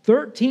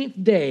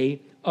 13th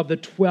day of the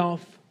 12th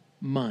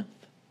month.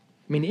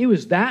 I mean, it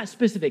was that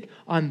specific.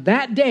 On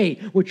that day,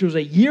 which was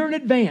a year in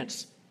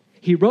advance,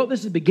 he wrote this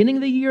at the beginning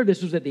of the year.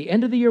 This was at the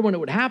end of the year when it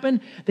would happen.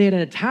 They had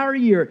an entire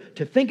year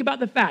to think about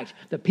the fact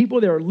that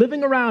people they were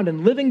living around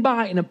and living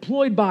by and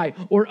employed by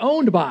or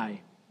owned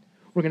by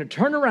were going to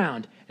turn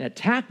around and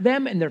attack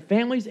them and their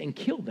families and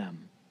kill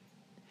them.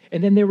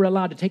 And then they were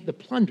allowed to take the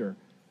plunder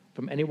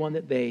from anyone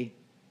that they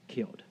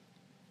killed.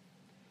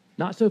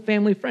 Not so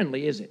family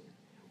friendly, is it,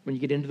 when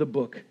you get into the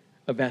book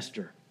of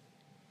Esther?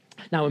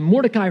 Now, when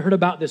Mordecai heard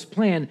about this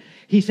plan,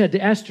 he said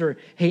to Esther,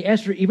 hey,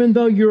 Esther, even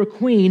though you're a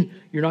queen,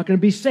 you're not going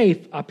to be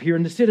safe up here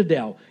in the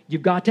citadel.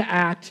 You've got to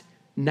act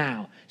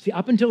now. See,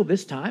 up until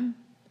this time,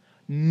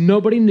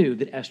 nobody knew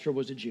that Esther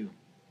was a Jew.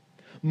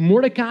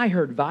 Mordecai,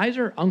 her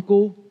advisor,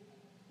 uncle,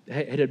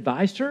 had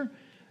advised her,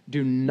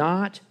 do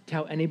not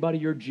tell anybody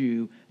you're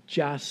Jew,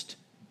 just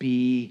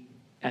be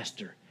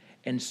Esther.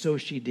 And so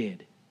she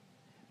did.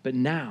 But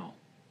now,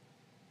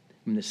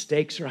 when the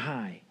stakes are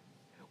high,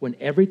 when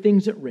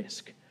everything's at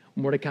risk,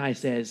 Mordecai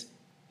says,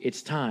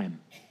 it's time.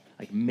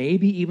 Like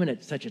maybe even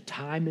at such a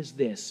time as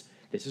this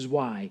is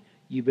why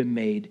you've been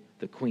made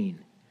the queen,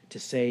 to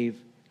save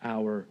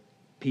our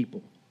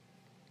people.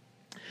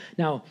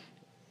 Now,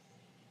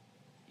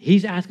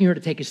 he's asking her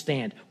to take a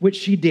stand, which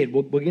she did.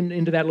 We'll get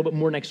into that a little bit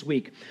more next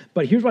week.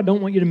 But here's what I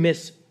don't want you to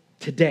miss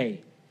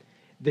today.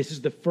 This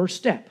is the first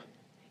step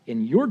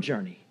in your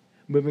journey,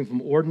 moving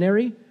from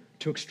ordinary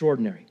to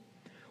extraordinary.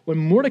 When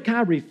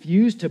Mordecai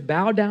refused to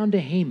bow down to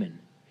Haman,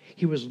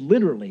 he was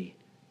literally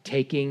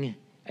taking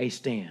a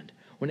stand.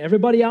 When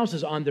everybody else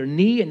is on their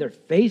knee and their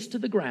face to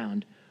the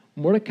ground,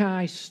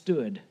 Mordecai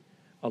stood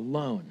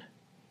alone,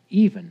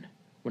 even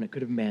when it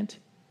could have meant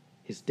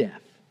his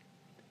death.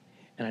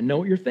 And I know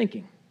what you're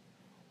thinking.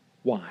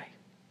 Why?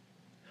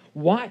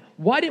 Why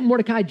didn't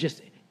Mordecai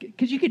just,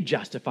 because you could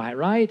justify it,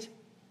 right?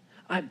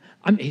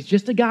 He's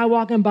just a guy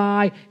walking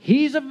by.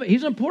 He's an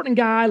important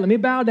guy. Let me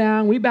bow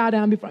down. We bow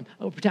down before.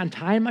 I'll pretend I'm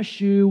tying my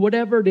shoe,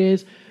 whatever it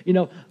is.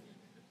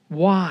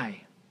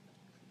 Why?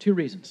 2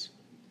 reasons.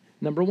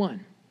 Number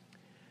 1,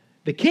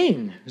 the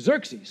king,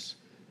 Xerxes,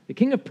 the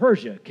king of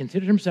Persia,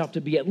 considered himself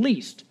to be at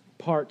least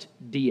part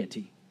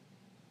deity.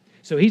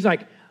 So he's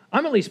like,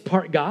 I'm at least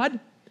part God.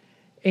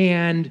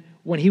 And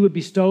when he would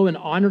bestow an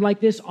honor like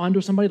this onto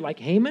somebody like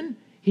Haman,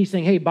 he's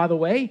saying, hey, by the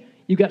way,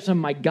 you got some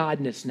of my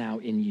godness now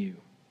in you.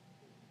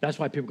 That's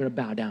why people are going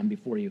to bow down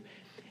before you.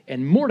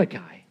 And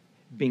Mordecai,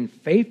 being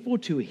faithful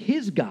to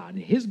his God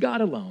and his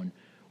God alone,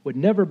 would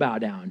never bow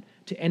down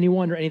to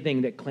anyone or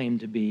anything that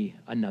claimed to be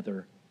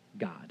another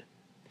God.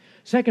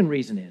 Second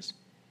reason is,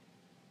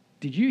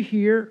 did you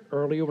hear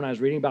earlier when I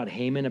was reading about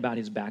Haman, about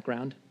his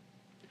background?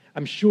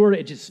 I'm sure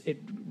it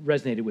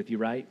resonated with you,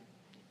 right?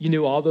 You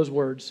knew all those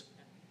words.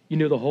 You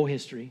knew the whole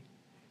history,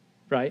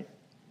 right?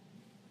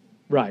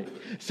 Right.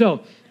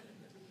 So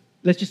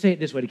let's just say it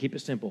this way to keep it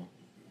simple.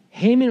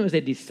 Haman was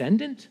a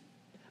descendant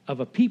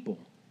of a people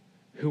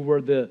who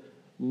were the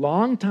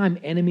longtime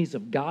enemies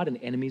of God and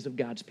enemies of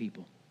God's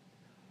people.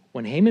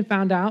 When Haman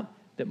found out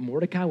that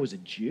Mordecai was a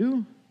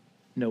Jew,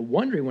 no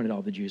wonder he wanted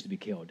all the Jews to be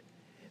killed.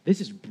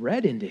 This is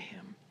bred into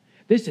him.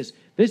 This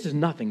is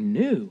nothing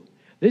new.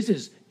 This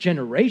is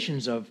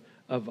generations of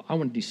I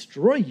want to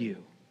destroy you.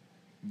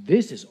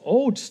 This is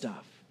old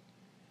stuff.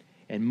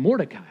 And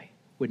Mordecai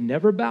would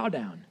never bow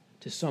down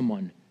to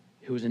someone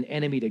who was an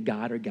enemy to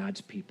God or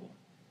God's people.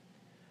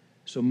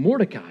 So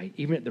Mordecai,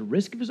 even at the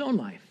risk of his own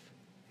life,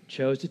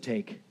 chose to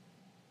take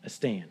a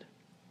stand.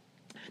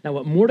 Now,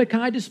 what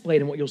Mordecai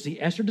displayed and what you'll see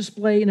Esther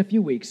display in a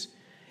few weeks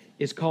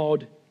is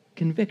called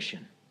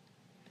conviction.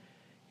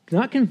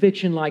 Not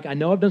conviction like, I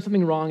know I've done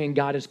something wrong and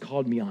God has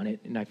called me on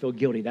it and I feel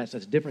guilty. That's a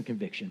different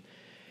conviction.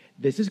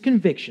 This is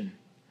conviction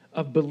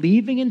of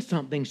believing in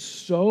something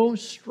so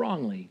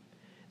strongly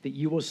that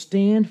you will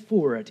stand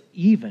for it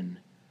even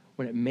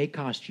when it may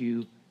cost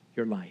you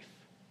your life.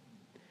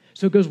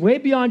 So it goes way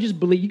beyond just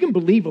believe. You can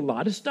believe a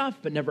lot of stuff,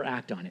 but never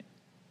act on it.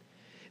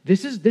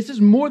 This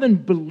is more than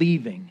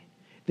believing.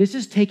 This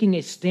is taking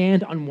a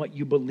stand on what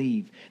you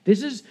believe.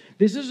 This is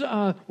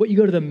what you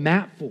go to the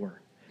mat for.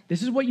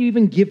 This is what you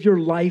even give your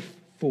life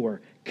for.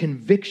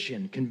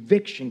 Conviction,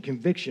 conviction,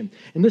 conviction.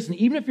 And listen,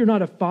 even if you're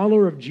not a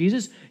follower of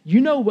Jesus,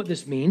 you know what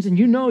this means, and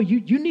you know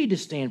you need to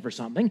stand for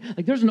something.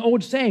 Like there's an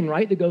old saying,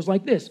 right, that goes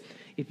like this: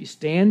 if you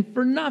stand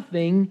for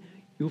nothing,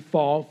 you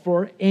fall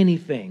for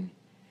anything.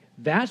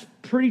 That's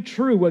pretty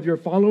true whether you're a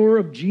follower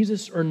of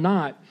Jesus or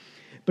not.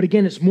 But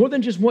again, it's more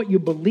than just what you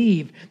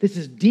believe. This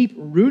is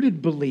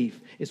deep-rooted belief.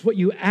 It's what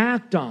you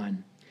act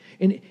on.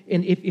 And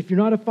if you're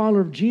not a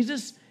follower of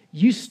Jesus,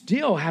 you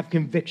still have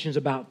convictions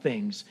about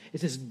things.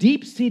 It's this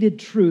deep-seated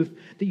truth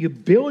that you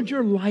build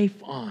your life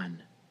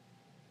on,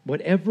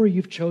 whatever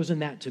you've chosen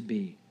that to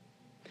be.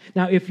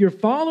 Now, if you're a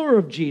follower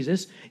of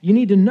Jesus, you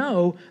need to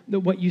know that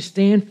what you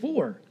stand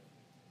for.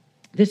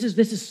 This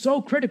is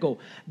so critical.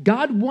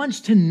 God wants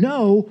to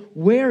know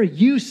where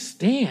you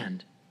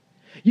stand.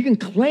 You can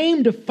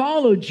claim to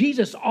follow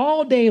Jesus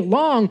all day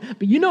long,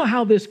 but you know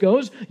how this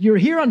goes. You're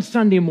here on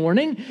Sunday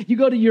morning. You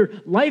go to your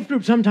life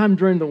group sometime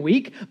during the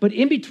week, but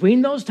in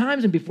between those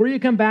times and before you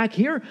come back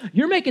here,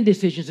 you're making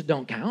decisions that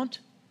don't count.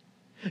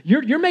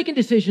 You're making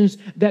decisions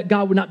that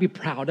God would not be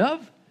proud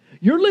of.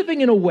 You're living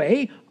in a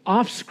way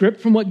off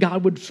script from what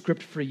God would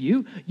script for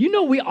you. You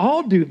know we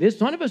all do this.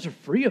 None of us are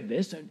free of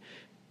this. And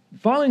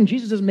following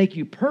Jesus doesn't make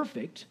you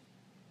perfect.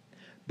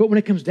 But when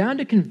it comes down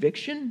to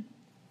conviction,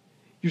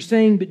 you're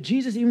saying, but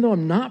Jesus, even though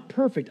I'm not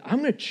perfect, I'm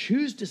going to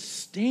choose to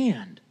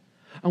stand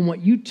on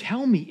what you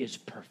tell me is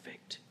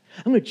perfect.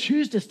 I'm going to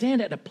choose to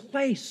stand at a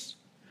place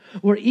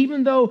where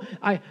even though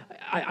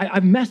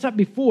I've messed up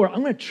before,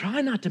 I'm going to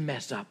try not to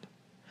mess up.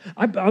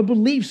 I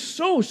believe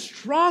so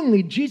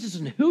strongly, Jesus,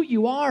 in who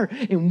you are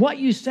and what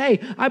you say.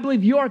 I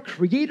believe you are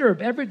creator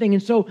of everything.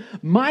 And so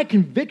my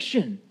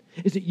conviction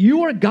is that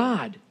you are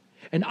God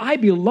and I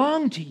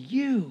belong to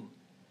you.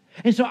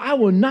 And so I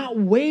will not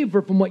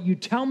waver from what you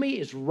tell me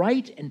is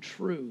right and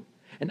true.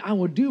 And I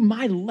will do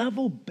my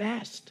level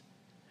best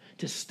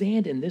to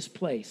stand in this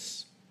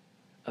place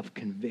of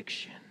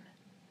conviction.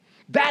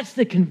 That's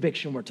the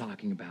conviction we're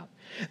talking about.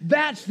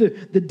 That's the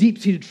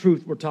deep-seated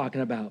truth we're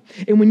talking about.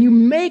 And when you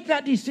make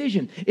that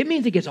decision, it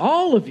means it gets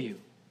all of you.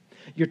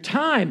 Your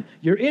time,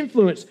 your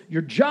influence,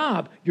 your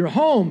job, your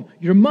home,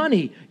 your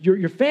money,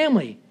 your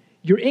family,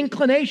 your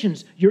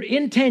inclinations, your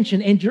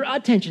intention, and your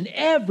attention,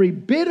 every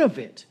bit of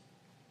it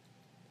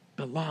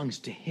belongs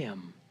to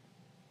Him.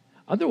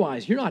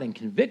 Otherwise, you're not in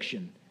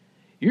conviction.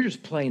 You're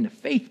just playing the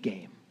faith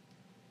game.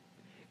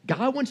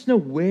 God wants to know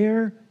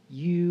where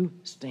you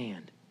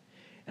stand.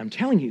 And I'm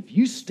telling you, if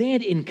you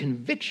stand in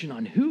conviction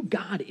on who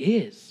God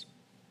is,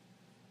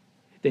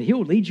 then He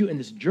will lead you in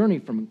this journey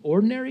from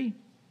ordinary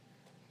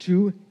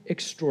to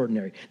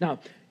extraordinary. Now,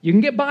 you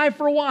can get by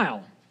for a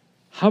while,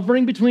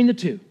 hovering between the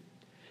two.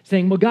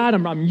 Saying, well, God,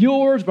 I'm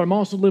yours, but I'm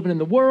also living in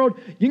the world.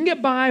 You can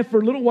get by for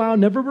a little while,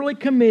 never really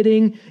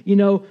committing,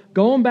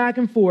 going back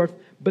and forth.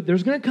 But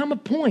there's going to come a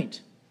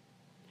point,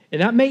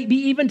 and that may be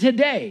even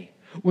today,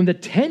 when the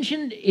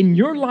tension in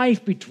your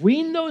life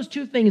between those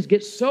two things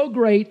gets so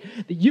great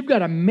that you've got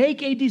to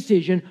make a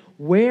decision,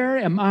 where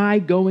am I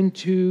going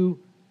to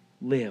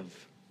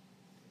live?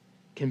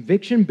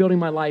 Conviction building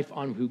my life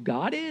on who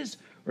God is,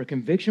 or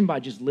conviction by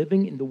just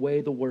living in the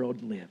way the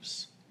world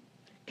lives?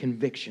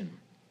 Conviction.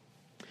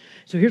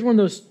 So here's one of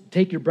those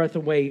take your breath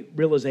away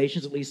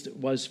realizations, at least it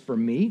was for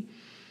me,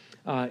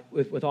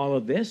 with all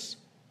of this.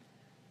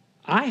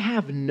 I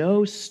have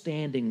no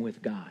standing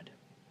with God,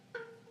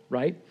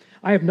 right?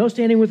 I have no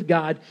standing with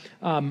God.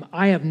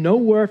 I have no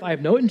worth. I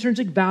have no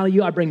intrinsic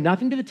value. I bring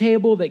nothing to the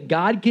table that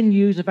God can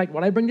use. In fact,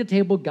 what I bring to the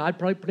table, God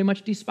probably pretty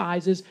much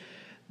despises.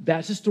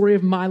 That's the story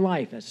of my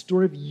life. That's the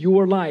story of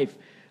your life.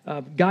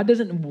 God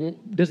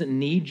doesn't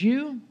need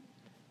you,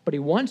 but He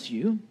wants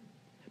you.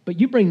 But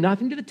you bring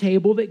nothing to the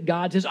table that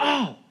God says,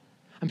 oh,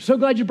 I'm so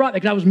glad you brought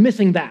that because I was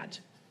missing that.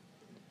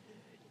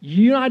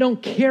 You and I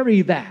don't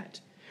carry that.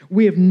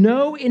 We have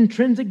no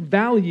intrinsic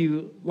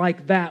value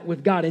like that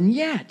with God. And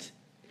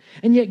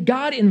yet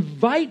God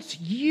invites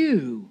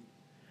you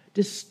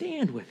to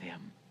stand with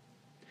Him,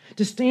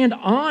 to stand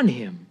on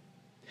Him,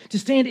 to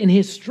stand in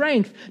His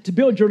strength, to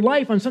build your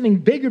life on something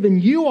bigger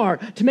than you are,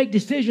 to make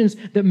decisions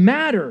that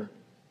matter,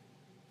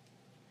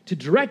 to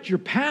direct your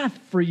path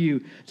for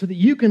you so that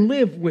you can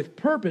live with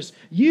purpose.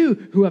 You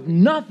who have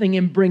nothing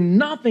and bring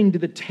nothing to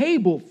the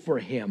table for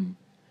Him,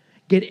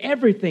 get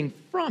everything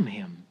from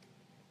Him.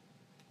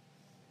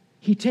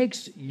 He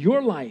takes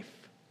your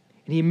life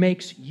and He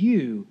makes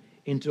you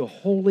into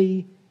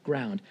holy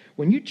ground.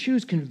 When you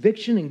choose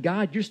conviction in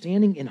God, you're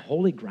standing in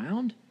holy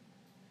ground.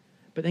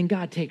 But then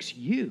God takes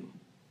you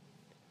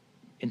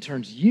and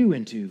turns you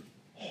into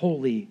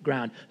holy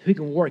ground so He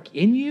can work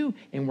in you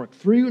and work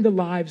through you in the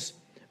lives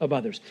of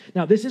others.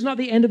 Now, this is not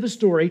the end of the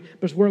story,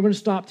 but it's where I'm going to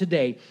stop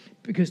today,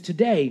 because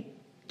today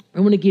I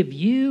want to give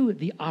you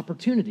the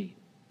opportunity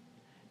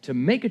to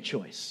make a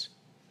choice,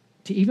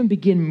 to even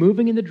begin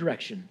moving in the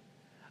direction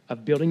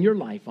of building your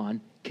life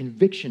on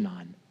conviction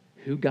on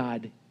who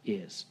God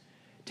is,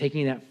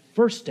 taking that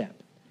first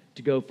step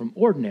to go from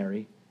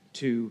ordinary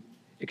to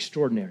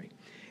extraordinary.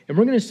 And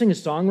we're going to sing a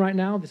song right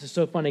now. This is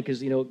so funny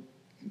because,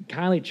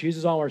 Kylie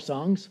chooses all our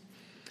songs.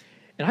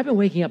 And I've been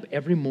waking up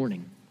every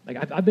morning.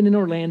 Like I've been in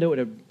Orlando at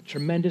a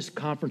tremendous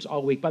conference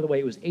all week. By the way,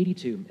 it was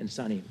 82 and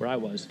sunny where I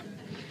was.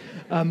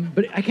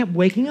 But I kept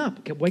waking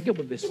up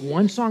with this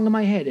one song in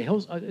my head.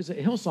 It's a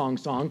Hillsong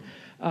song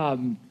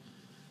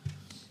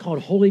called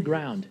Holy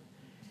Ground.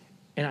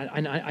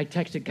 And I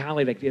texted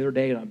Kylie like the other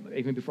day,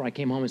 even before I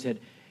came home, and said,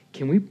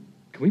 can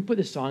we put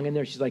this song in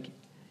there? She's like,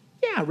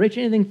 yeah, Rich,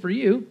 anything for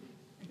you.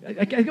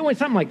 It went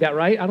something like that,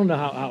 right? I don't know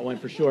how it went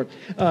for sure.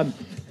 But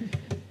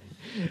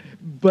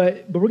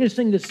we're going to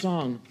sing this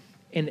song,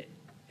 and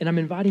I'm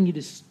inviting you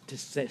to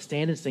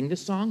stand and sing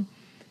this song.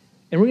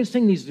 And we're going to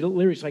sing these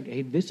lyrics like,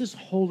 hey, this is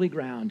holy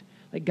ground.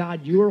 Like,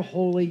 God, you are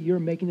holy. You're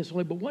making this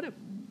holy. But what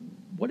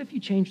if you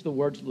change the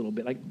words a little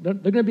bit? Like, they're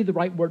going to be the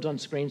right words on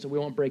screen, so we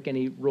won't break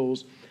any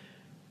rules.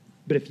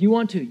 But if you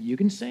want to, you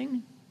can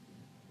sing,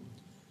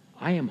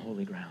 I am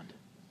holy ground.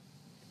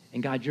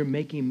 And God, you're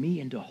making me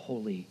into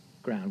holy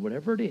ground.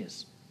 Whatever it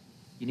is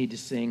you need to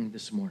sing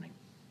this morning.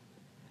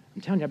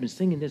 I'm telling you, I've been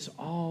singing this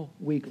all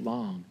week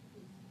long.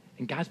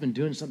 And God's been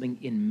doing something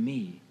in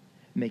me,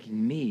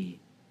 making me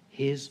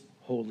His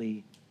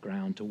holy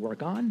ground to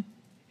work on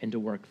and to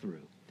work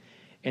through.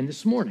 And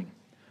this morning,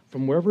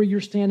 from wherever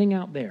you're standing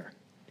out there,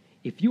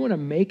 if you want to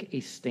make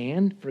a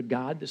stand for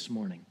God this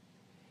morning,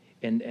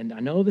 and I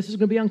know this is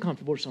going to be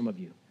uncomfortable for some of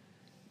you,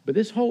 but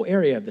this whole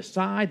area, the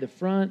side, the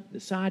front, the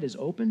side is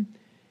open.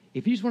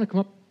 If you just want to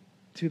come up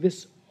to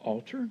this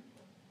altar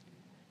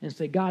and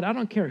say, God, I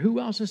don't care who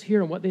else is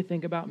here and what they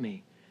think about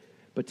me,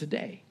 but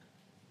today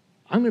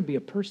I'm going to be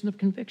a person of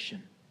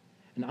conviction,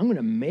 and I'm going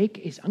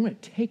to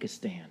take a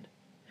stand.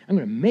 I'm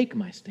going to make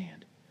my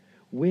stand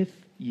with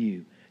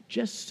you,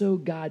 just so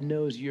God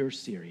knows you're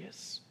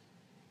serious.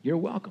 You're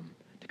welcome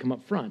to come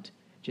up front,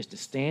 just to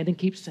stand and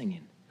keep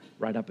singing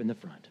right up in the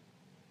front.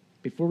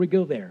 Before we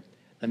go there,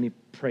 let me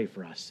pray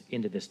for us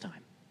into this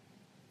time.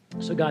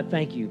 So God,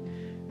 thank you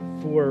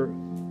for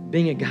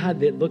being a God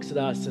that looks at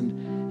us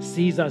and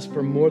sees us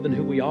for more than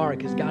who we are,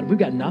 because God, we've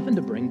got nothing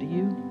to bring to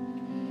you.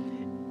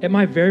 At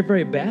my very,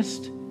 very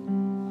best,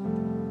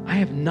 I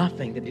have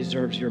nothing that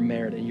deserves your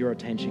merit and your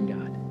attention,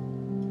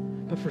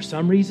 God. But for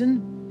some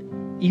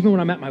reason, even when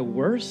I'm at my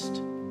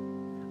worst,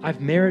 I've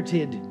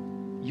merited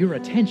your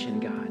attention,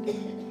 God.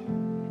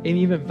 And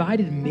you've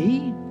invited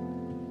me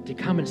to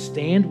come and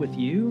stand with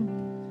you.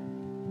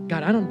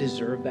 God, I don't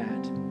deserve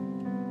that.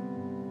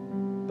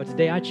 But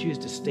today I choose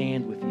to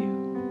stand with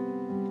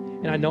you.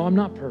 And I know I'm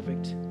not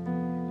perfect.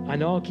 I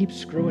know I'll keep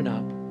screwing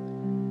up.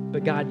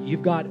 But God,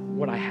 you've got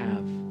what I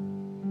have.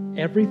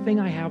 Everything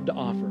I have to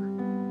offer,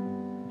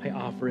 I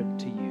offer it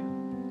to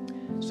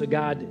you. So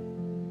God,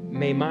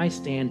 may my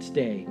stand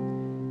today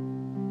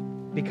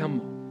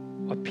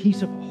become a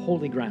piece of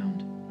holy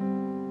ground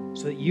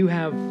so that you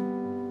have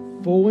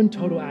full and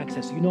total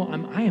access.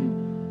 I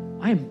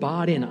am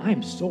bought in. I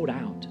am sold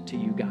out to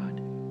you,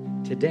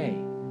 God, today,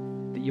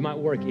 that you might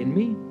work in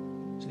me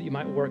so that you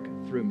might work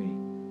through me.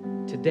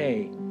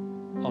 Today,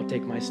 I'll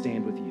take my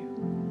stand with you.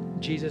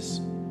 Jesus,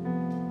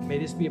 may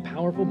this be a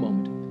powerful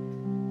moment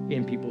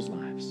in people's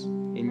lives.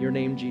 In your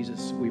name,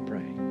 Jesus, we pray.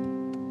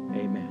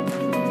 Amen.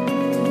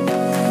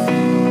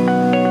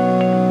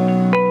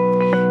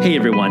 Hey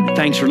everyone,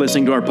 thanks for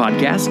listening to our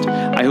podcast.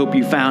 I hope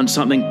you found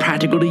something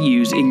practical to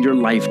use in your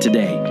life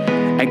today.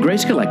 At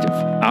Grace Collective,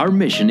 our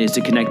mission is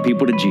to connect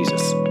people to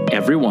Jesus.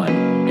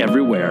 Everyone,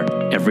 everywhere,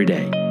 every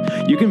day.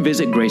 You can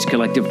visit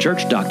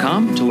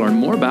gracecollectivechurch.com to learn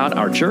more about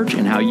our church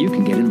and how you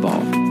can get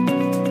involved.